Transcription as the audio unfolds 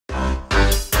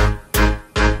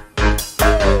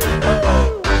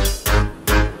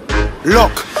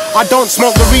Look, I don't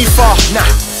smoke the reefer, nah.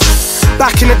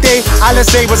 Back in the day,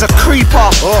 Alizé was a creeper.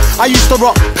 I used to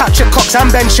rock Patrick Cox and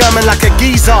Ben Sherman like a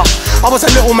geezer. I was a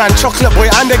little man, chocolate boy,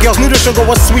 and the girls knew the sugar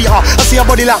was sweeter. I see a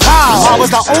body like, wow, I was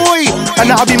like, oi, and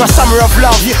that'll be my summer of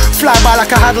love. Fly by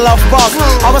like I had a love bug.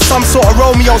 I was some sort of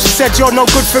Romeo, she said, you're no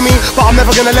good for me, but I'm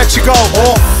never gonna let you go.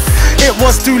 It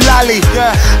was Doolally,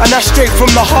 and that's straight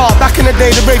from the heart. Back in the day,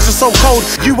 the raves were so cold,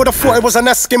 you would've thought it was an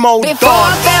Eskimo dog.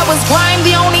 Before there was grime,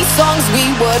 the only songs we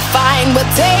would find were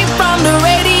taped from the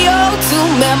radio to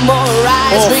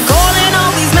memorize. Recalling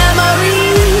all these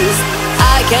memories,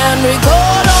 I can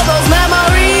recall all those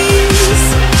memories.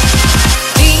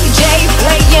 DJ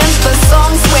playing the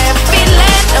songs we're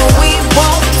feeling, and we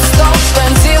won't stop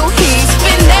until he's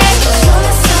finished.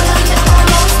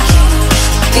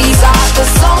 These are the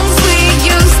songs we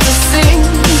used to sing.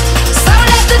 So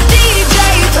let the DJ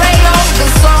play all the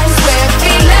songs we're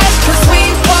feeling, 'cause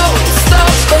we won't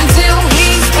stop until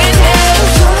he's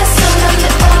finished.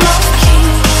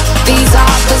 These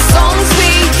are the songs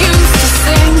we used to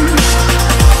sing.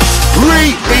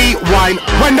 Rewind,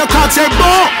 when the crowd said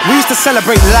boo, we used to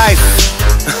celebrate life.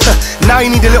 Now you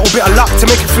need a little bit of luck to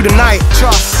make it through the night.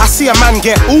 I see a man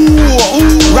get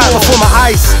right before my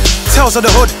eyes. Tales of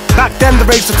the hood, back then the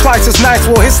raves were twice as nice.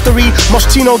 War history,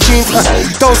 Moschino jeans,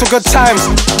 those were good times.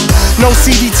 No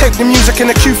CD, take the music in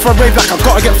the queue for a rave like I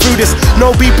gotta get through this.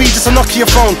 No BB, just a Nokia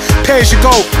phone, pay as you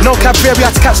go. No cab fare, we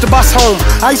had to catch the bus home.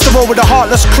 I used to roll with a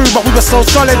heartless crew, but we were so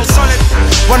solid.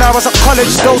 When I was at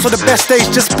college, those were the best days,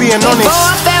 just being honest.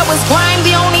 Before there was grime,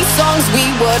 the only songs we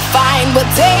would find were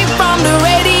taped from the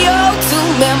radio to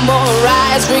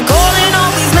memorize. Recalling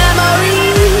all these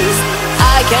memories,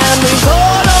 I can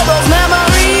recall